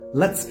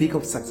Let's speak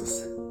of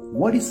success.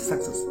 What is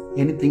success?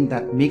 Anything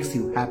that makes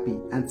you happy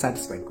and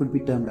satisfied could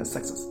be termed as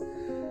success.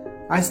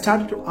 I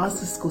started to ask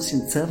this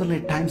question several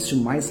times to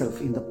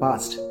myself in the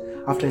past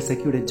after I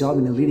secured a job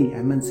in a leading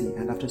MNC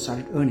and after I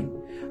started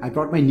earning. I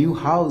bought my new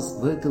house,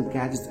 vehicle,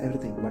 gadgets,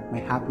 everything, but my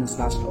happiness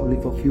lasted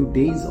only for a few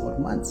days or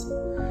months.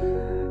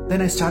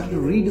 Then I started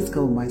to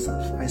rediscover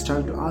myself. I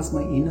started to ask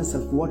my inner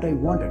self what I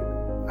wanted.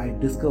 I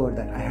discovered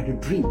that I had a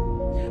dream.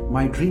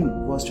 My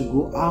dream was to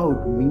go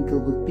out, mingle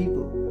with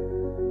people,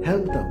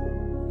 help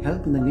them,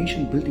 help in the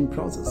nation building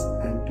process,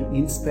 and to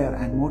inspire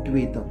and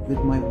motivate them with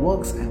my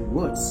works and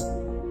words.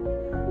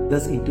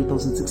 Thus in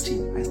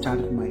 2016, I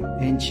started my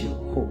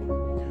NGO,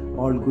 Hope.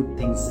 All good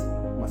things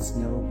must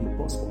never be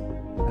possible.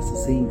 As the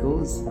saying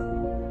goes,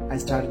 I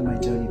started my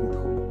journey with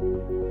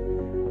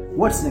hope.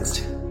 What's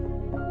next?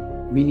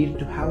 We needed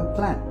to have a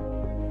plan.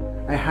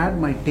 I had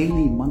my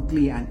daily,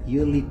 monthly and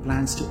yearly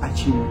plans to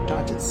achieve my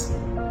targets.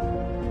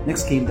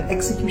 Next came the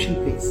execution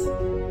phase.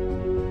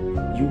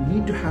 You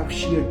need to have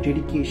sheer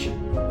dedication,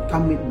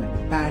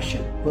 commitment,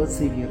 passion,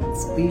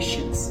 perseverance,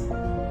 patience,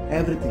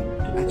 everything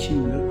to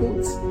achieve your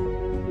goals.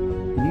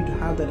 You need to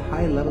have that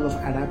high level of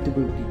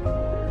adaptability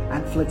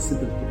and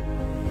flexibility.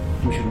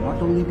 You should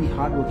not only be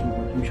hardworking,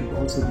 but you should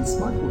also be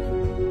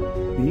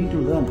smartworking. You need to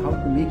learn how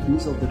to make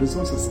use of the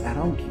resources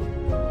around you.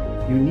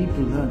 You need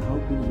to learn how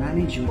to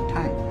manage your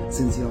time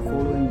since you are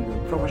following your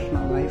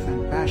professional life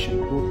and passion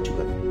both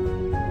together.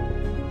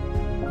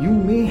 You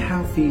may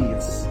have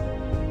failures.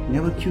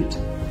 Never quit.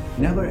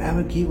 Never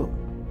ever give up.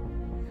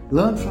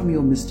 Learn from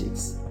your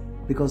mistakes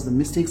because the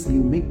mistakes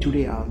you make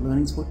today are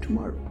learnings for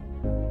tomorrow.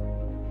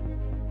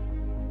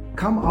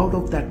 Come out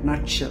of that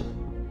nutshell.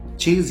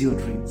 Chase your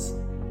dreams.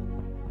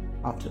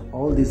 After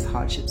all these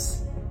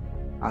hardships,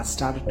 I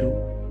started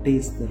to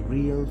taste the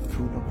real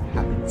fruit of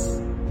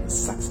happiness,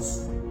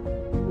 success.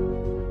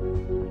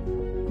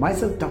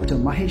 Myself, Dr.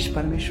 Mahesh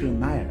Parameswaran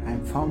Nair, I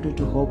am founder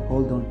to Hope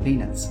Hold On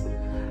Peanuts.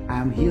 I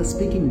am here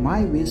speaking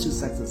my ways to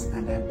success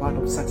and I am part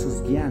of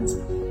Success Gyan's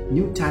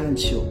new talent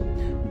show,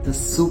 The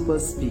Super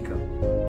Speaker.